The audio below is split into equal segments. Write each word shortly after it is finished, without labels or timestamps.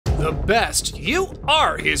the best "you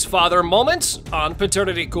are his father" moments on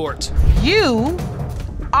paternity court. You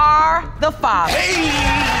are the father.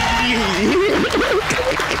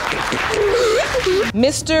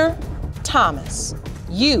 Mr. Thomas,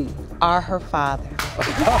 you are her father.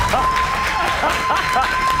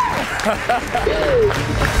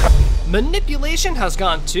 Manipulation has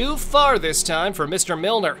gone too far this time for Mr.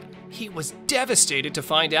 Milner. He was devastated to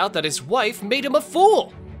find out that his wife made him a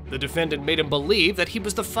fool. The defendant made him believe that he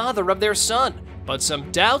was the father of their son, but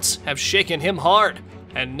some doubts have shaken him hard.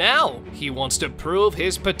 And now he wants to prove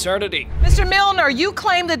his paternity. Mr. Milner, you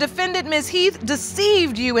claim the defendant, Ms. Heath,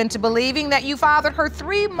 deceived you into believing that you fathered her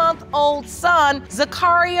 3-month-old son,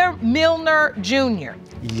 Zachariah Milner Jr.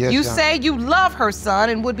 Yes, you say you love her son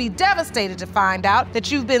and would be devastated to find out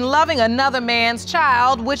that you've been loving another man's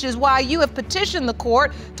child, which is why you have petitioned the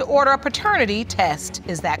court to order a paternity test.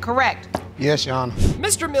 Is that correct? Yes, Your Honor.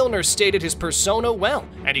 Mr. Milner stated his persona well,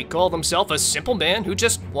 and he called himself a simple man who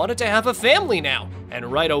just wanted to have a family now,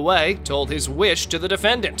 and right away told his wish to the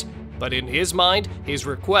defendant. But in his mind, his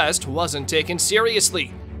request wasn't taken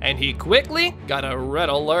seriously, and he quickly got a red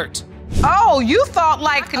alert. Oh, you thought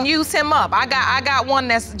like can use him up. I got one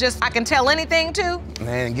that's just I can tell anything to.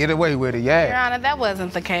 Man, get away with it, yeah. Your Honor, that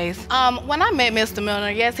wasn't the case. When I met Mr.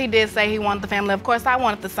 Milner, yes, he did say he wanted the family. Of course, I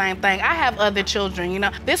wanted the same thing. I have other children, you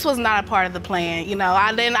know. This was not a part of the plan, you know.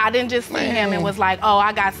 I didn't just see him and was like, oh,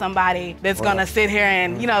 I got somebody that's gonna sit here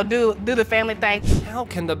and, you know, do the family thing. How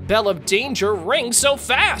can the bell of danger ring so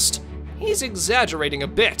fast? He's exaggerating a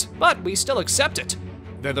bit, but we still accept it.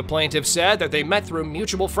 Then the plaintiff said that they met through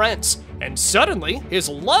mutual friends, and suddenly his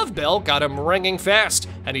love bell got him ringing fast,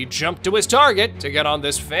 and he jumped to his target to get on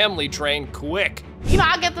this family train quick. You know,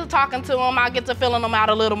 I get to talking to him, I get to feeling him out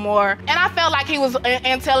a little more, and I felt like he was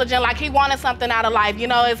intelligent, like he wanted something out of life. You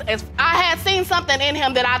know, I had seen something in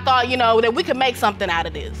him that I thought, you know, that we could make something out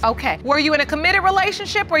of this. Okay. Were you in a committed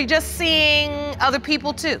relationship, or were you just seeing other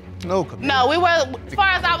people too? No committed. No, we were, as far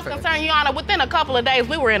as I was concerned, Your Honor, within a couple of days,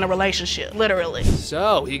 we were in a relationship, literally.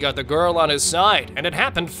 So he got the girl on his side, and it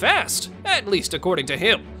happened fast, at least according to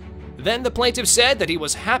him. Then the plaintiff said that he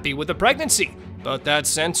was happy with the pregnancy, but that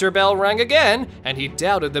censor bell rang again, and he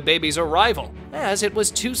doubted the baby's arrival, as it was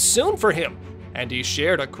too soon for him. And he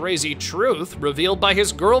shared a crazy truth revealed by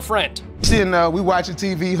his girlfriend. We watching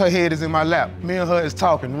TV, her head is in my lap. Me and her is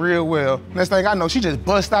talking real well. Next thing I know, she just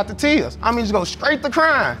bust out the tears. I mean, just go straight to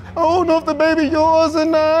crying. I don't know if the baby yours or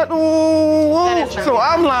not. That is true. So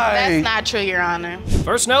I'm like... That's not true, Your Honor.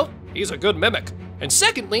 First note, he's a good mimic. And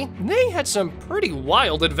secondly, they had some pretty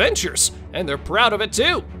wild adventures, and they're proud of it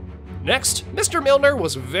too. Next, Mr. Milner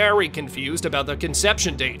was very confused about the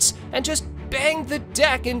conception dates and just banged the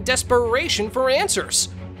deck in desperation for answers.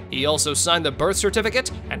 He also signed the birth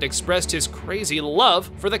certificate and expressed his crazy love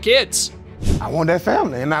for the kids. I want that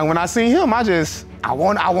family, and when I see him, I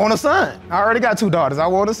want a son. I already got 2 daughters, I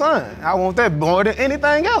want a son. I want that more than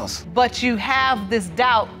anything else. But you have this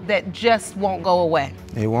doubt that just won't go away.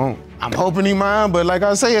 It won't. I'm hoping he mine, but like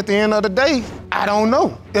I say, at the end of the day, I don't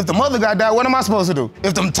know. If the mother got that, what am I supposed to do?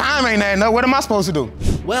 If the time ain't adding up, what am I supposed to do?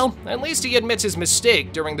 Well, at least he admits his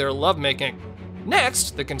mistake during their lovemaking.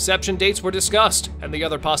 Next, the conception dates were discussed, and the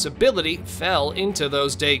other possibility fell into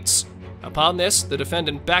those dates. Upon this, the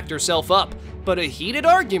defendant backed herself up, but a heated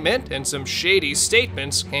argument and some shady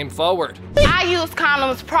statements came forward. I used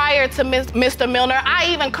condoms prior to Mr. Milner.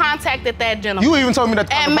 I even contacted that gentleman. You even told me that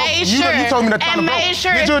the condom broke. And made sure. You told me that the condom broke. Made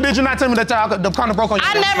sure. Did you not tell me that the condom broke on you?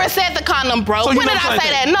 I never said the condom broke. So when did I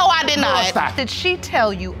say that? No, I did not. Did she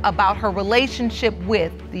tell you about her relationship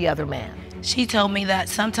with the other man? She told me that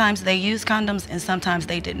sometimes they used condoms and sometimes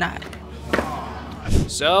they did not.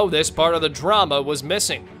 So this part of the drama was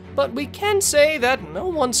missing. But we can say that no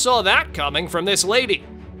one saw that coming from this lady.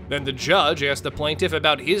 Then the judge asked the plaintiff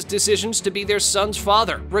about his decisions to be their son's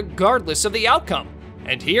father, regardless of the outcome.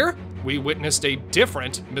 And here, we witnessed a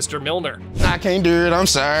different Mr. Milner. I can't do it, I'm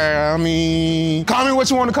sorry. I mean, call me what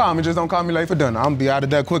you want to call me, just don't call me late for dinner. I'm gonna be out of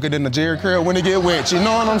there quicker than the Jerry curl when it get wet. You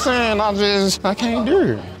know what I'm saying? I can't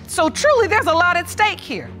do it. So truly, there's a lot at stake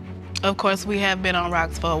here. Of course, we have been on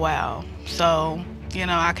rocks for a while. So, you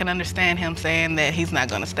know, I can understand him saying that he's not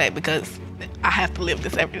gonna stay because I have to live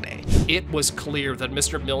this every day. It was clear that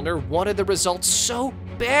Mr. Milner wanted the results so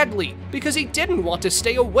badly because he didn't want to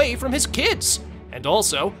stay away from his kids. And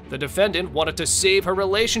also, the defendant wanted to save her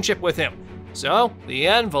relationship with him. So, the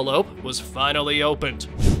envelope was finally opened.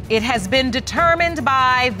 It has been determined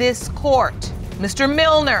by this court. Mr.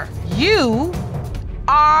 Milner, you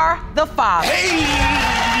are the father.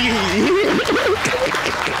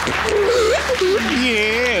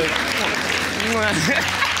 Yeah.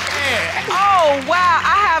 Oh, wow.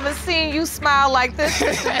 I haven't seen you smile like this,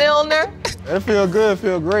 Mr. Milner. It feel good,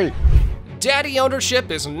 feel great. Daddy ownership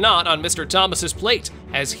is not on Mr. Thomas's plate,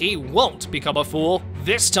 as he won't become a fool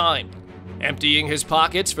this time. Emptying his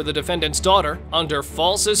pockets for the defendant's daughter under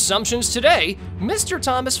false assumptions today, Mr.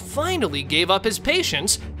 Thomas finally gave up his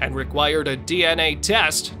patience and required a DNA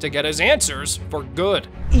test to get his answers for good.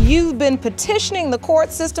 You've been petitioning the court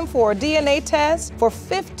system for a DNA test for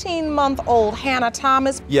 15-month-old Hannah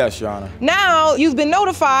Thomas. Yes, Your Honor. Now, you've been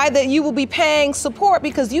notified that you will be paying support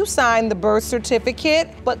because you signed the birth certificate,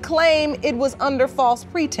 but claim it was under false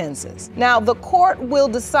pretenses. Now, the court will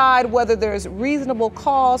decide whether there's reasonable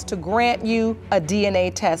cause to grant you a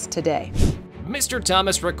DNA test today. Mr.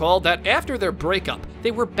 Thomas recalled that after their breakup,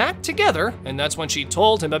 they were back together, and that's when she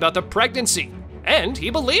told him about the pregnancy. And he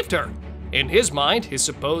believed her. In his mind, his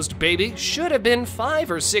supposed baby should have been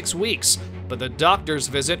 5 or 6 weeks, but the doctor's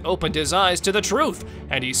visit opened his eyes to the truth,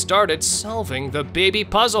 and he started solving the baby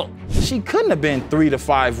puzzle. She couldn't have been 3 to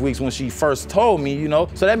 5 weeks when she first told me, you know,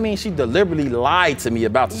 so that means she deliberately lied to me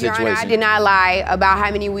about the situation. Your Honor, I did not lie about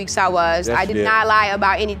how many weeks I was. Yes, I did not lie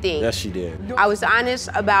about anything. Yes, she did. I was honest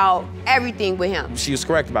about everything with him. She was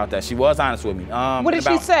correct about that. She was honest with me. What did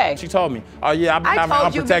she say? She told me, oh yeah, I've been I having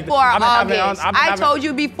told you unprotected. before August. I told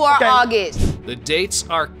you before August. The dates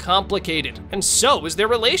are complicated, and so is their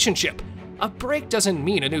relationship. A break doesn't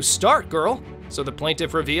mean a new start, girl. So the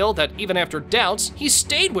plaintiff revealed that even after doubts, he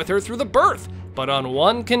stayed with her through the birth, but on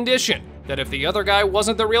one condition, that if the other guy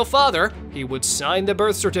wasn't the real father, he would sign the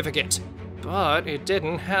birth certificate. But it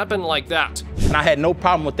didn't happen like that. And I had no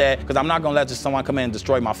problem with that, because I'm not gonna let just someone come in and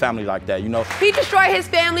destroy my family like that, you know? He destroyed his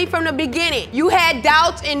family from the beginning. You had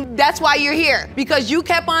doubts, and that's why you're here. Because you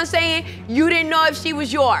kept on saying you didn't know if she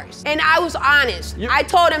was yours. And I was honest. I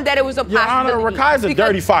told him that it was a possibility. Your Honor, Rakai's a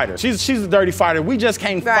dirty fighter. She's a dirty fighter. We just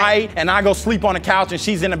can't fight, and I go sleep on the couch and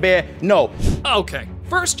she's in the bed. No. Okay.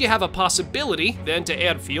 First, you have a possibility, then to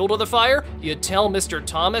add fuel to the fire, you tell Mr.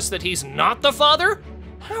 Thomas that he's not the father?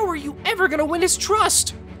 How are you ever gonna win his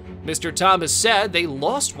trust? Mr. Thomas said they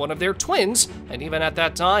lost one of their twins, and even at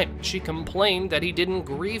that time, she complained that he didn't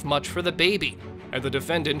grieve much for the baby, and the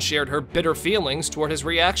defendant shared her bitter feelings toward his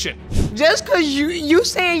reaction. Just because you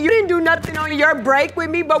saying you didn't do nothing on your break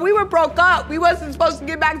with me, but we were broke up. We wasn't supposed to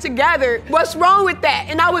get back together. What's wrong with that?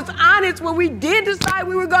 And I was honest when we did decide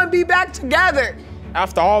we were gonna be back together.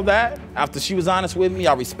 After all that, after she was honest with me,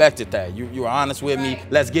 I respected that. You were honest with me.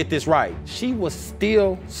 Let's get this right. She was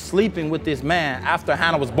still sleeping with this man after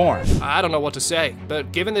Hannah was born. I don't know what to say,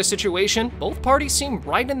 but given this situation, both parties seem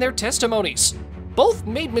right in their testimonies. Both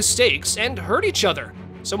made mistakes and hurt each other,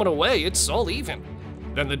 so in a way, it's all even.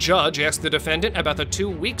 Then the judge asked the defendant about the 2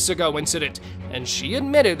 weeks ago incident, and she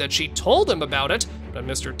admitted that she told him about it, but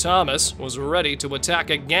Mr. Thomas was ready to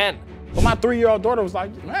attack again. But my 3-year-old daughter was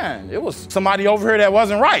like, man, it was somebody over here that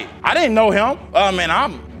wasn't right. I didn't know him.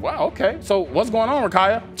 Wow, okay. So what's going on,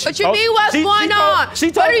 Rakaya? What you mean what's going on? What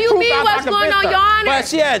do you mean what's going on, Your Honor? But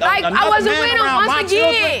she had like, I wasn't with him once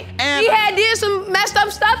again. And he had did some messed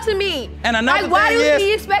up stuff to me. And another like, why thing do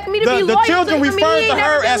he expect me to be loyal the children to him? refer to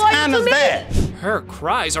her as Hannah's dad. Her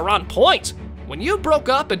cries are on point. When you broke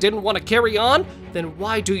up and didn't want to carry on, then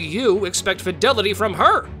why do you expect fidelity from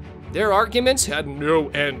her? Their arguments had no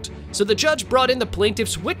end, so the judge brought in the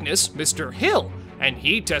plaintiff's witness, Mr. Hill, and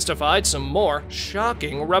he testified some more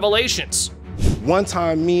shocking revelations. One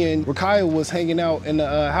time, me and Rakaya was hanging out in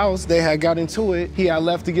the house. They had got into it. He had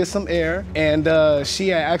left to get some air, and she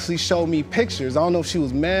had actually showed me pictures. I don't know if she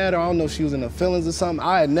was mad, or I don't know if she was in her feelings or something.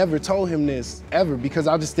 I had never told him this ever because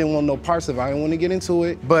I just didn't want no parts of it. I didn't want to get into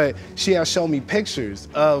it, but she had shown me pictures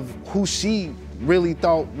of who she really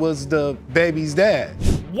thought was the baby's dad.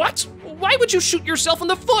 What? Why would you shoot yourself in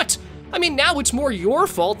the foot? I mean, now it's more your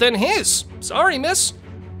fault than his. Sorry, miss.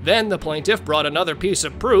 Then the plaintiff brought another piece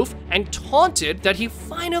of proof and taunted that he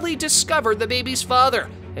finally discovered the baby's father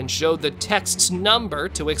and showed the text's number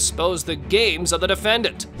to expose the games of the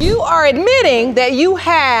defendant. You are admitting that you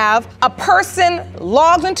have a person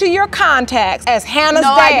logged into your contacts as Hannah's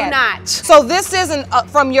dad. No, I do not. So this isn't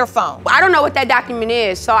from your phone? I don't know what that document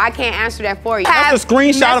is, so I can't answer that for you. That's a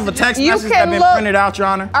screenshot of a text message that's been printed out, Your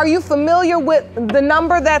Honor. Are you familiar with the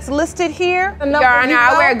number that's listed here? Your Honor,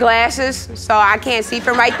 I wear glasses, so I can't see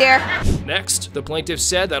from right there. Next, the plaintiff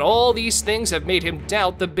said that all these things have made him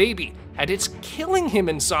doubt the baby, and it's killing him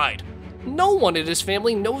inside. No one in his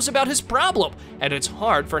family knows about his problem, and it's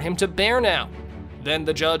hard for him to bear now. Then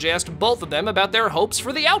the judge asked both of them about their hopes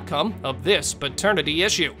for the outcome of this paternity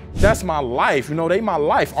issue. That's my life, you know, they my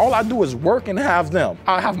life. All I do is work and have them.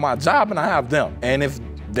 I have my job and I have them. And if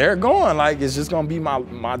they're gone, like, it's just gonna be my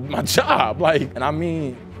job. Like, and I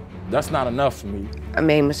mean, that's not enough for me. I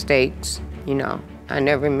made mistakes, you know. I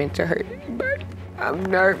never meant to hurt anybody. I'm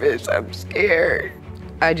nervous, I'm scared.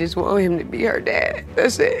 I just want him to be her dad,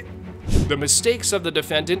 that's it. The mistakes of the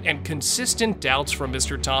defendant and consistent doubts from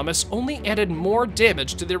Mr. Thomas only added more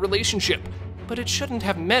damage to their relationship, but it shouldn't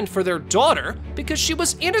have meant for their daughter because she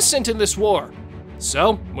was innocent in this war.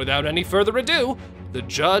 So, without any further ado, the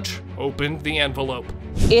judge opened the envelope.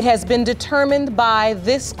 It has been determined by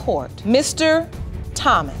this court, Mr.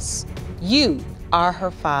 Thomas, you are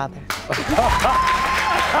her father.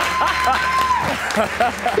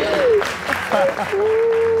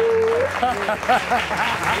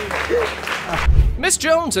 Miss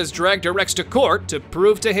Jones has dragged her ex to court to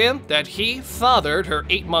prove to him that he fathered her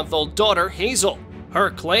 8-month-old daughter, Hazel.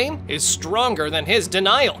 Her claim is stronger than his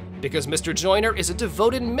denial because Mr. Joyner is a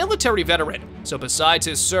devoted military veteran, so besides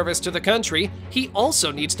his service to the country, he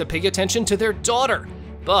also needs to pay attention to their daughter.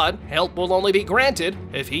 But help will only be granted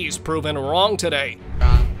if he's proven wrong today.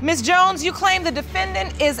 Ms. Jones, you claim the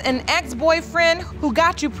defendant is an ex-boyfriend who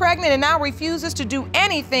got you pregnant and now refuses to do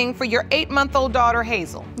anything for your 8-month-old daughter,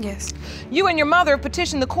 Hazel. Yes. You and your mother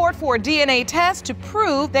petitioned the court for a DNA test to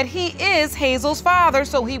prove that he is Hazel's father,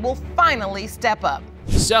 so he will finally step up.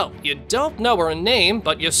 So, you don't know her name,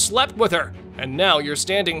 but you slept with her, and now you're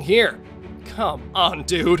standing here. Come on,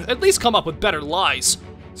 dude, at least come up with better lies.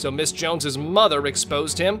 So Miss Jones's mother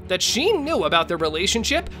exposed him that she knew about their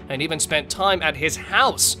relationship and even spent time at his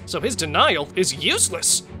house, so his denial is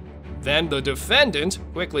useless. Then the defendant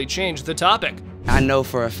quickly changed the topic. I know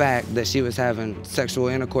for a fact that she was having sexual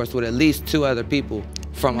intercourse with at least 2 other people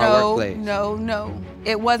from our workplace. No.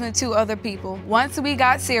 It wasn't 2 other people. Once we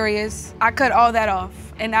got serious, I cut all that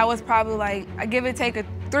off. And that was probably like, I give it take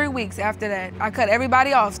 3 weeks after that. I cut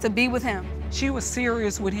everybody off to be with him. She was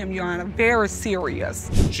serious with him, Your Honor, very serious.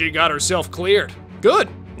 She got herself cleared. Good.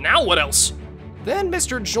 Now what else? Then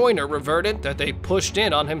Mr. Joyner reverted that they pushed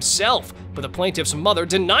in on himself, but the plaintiff's mother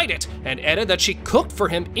denied it and added that she cooked for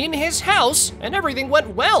him in his house and everything went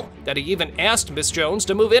well, that he even asked Miss Jones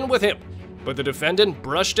to move in with him. But the defendant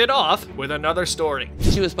brushed it off with another story.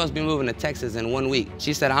 She was supposed to be moving to Texas in 1 week.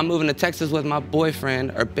 She said, I'm moving to Texas with my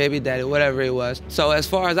boyfriend or baby daddy, whatever it was. So as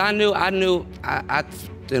far as I knew,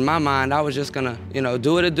 in my mind, I was just gonna,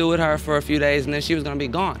 do what it do with her for a few days and then she was gonna be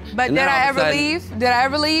gone. But did I ever leave? Did I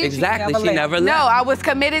ever leave? Exactly, she never left. No, I was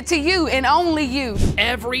committed to you and only you.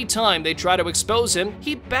 Every time they try to expose him,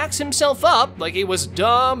 he backs himself up like he was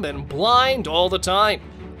dumb and blind all the time.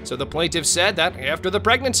 So the plaintiff said that after the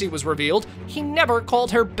pregnancy was revealed, he never called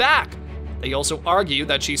her back. They also argue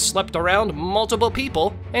that she slept around multiple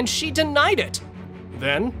people and she denied it.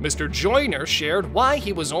 Then, Mr. Joyner shared why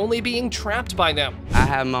he was only being trapped by them. I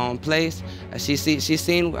had my own place. She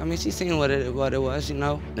seen what it was,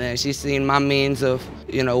 And she seen my means of,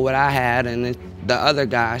 what I had, and the other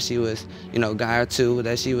guy, she was, guy or 2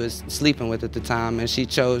 that she was sleeping with at the time, and she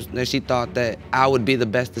thought that I would be the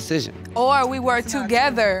best decision. Or we were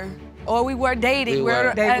together, or we were dating. We're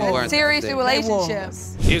in a serious relationship.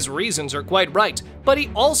 His reasons are quite right, but he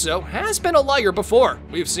also has been a liar before.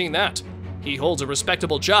 We've seen that. He holds a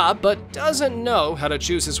respectable job, but doesn't know how to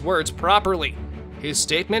choose his words properly. His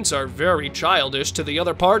statements are very childish to the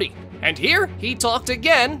other party. And here, he talked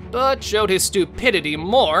again, but showed his stupidity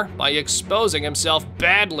more by exposing himself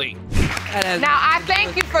badly. Now, I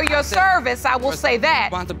thank you for your service, I will say that.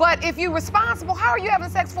 But if you're responsible, how are you having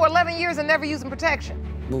sex for 11 years and never using protection?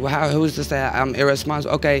 Who's to say I'm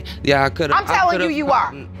irresponsible? Okay, yeah, I could have. I'm telling you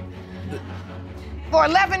are. For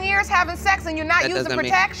 11 years having sex and you're not using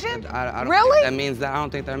protection? Really? I don't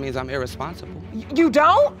think that means I'm irresponsible. You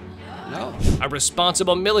don't? No. A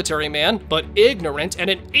responsible military man, but ignorant and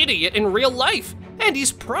an idiot in real life. And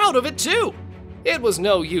he's proud of it too. It was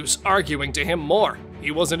no use arguing to him more.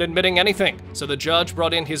 He wasn't admitting anything, so the judge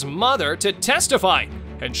brought in his mother to testify,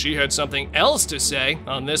 and she had something else to say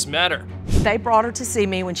on this matter. They brought her to see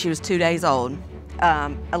me when she was 2 days old.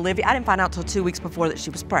 Olivia, I didn't find out till 2 weeks before that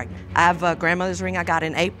she was pregnant. I have a grandmother's ring I got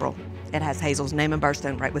in April. It has Hazel's name and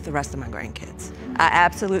birthstone right with the rest of my grandkids. I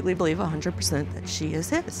absolutely believe 100% that she is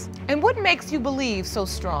his. And what makes you believe so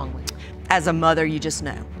strongly? As a mother, you just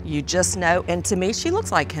know. You just know, and to me, she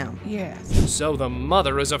looks like him. Yes. So the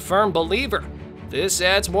mother is a firm believer. This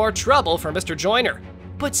adds more trouble for Mr. Joyner.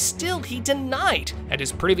 But still he denied, and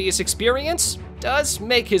his previous experience does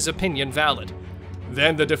make his opinion valid.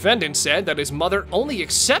 Then the defendant said that his mother only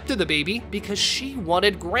accepted the baby because she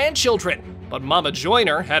wanted grandchildren. But Mama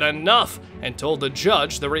Joyner had enough and told the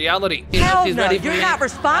judge the reality. Hell no, you're not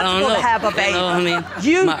responsible to have a baby.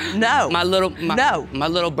 My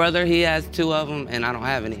little brother, he has 2 of them, and I don't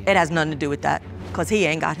have any. It has nothing to do with that, because he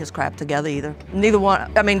ain't got his crap together either. Neither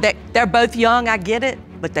one, they're both young, I get it,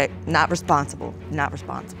 but they're not responsible, not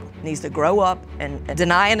responsible. Needs to grow up, and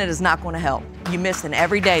denying it is not going to help. You're missing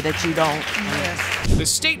every day that you don't. Yes. The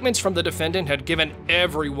statements from the defendant had given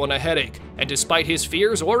everyone a headache, and despite his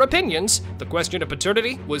fears or opinions, the question of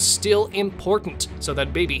paternity was still important so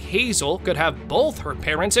that baby Hazel could have both her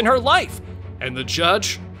parents in her life. And the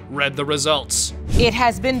judge read the results. It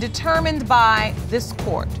has been determined by this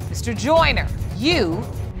court. Mr. Joyner, you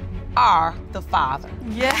are the father.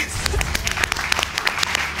 Yes.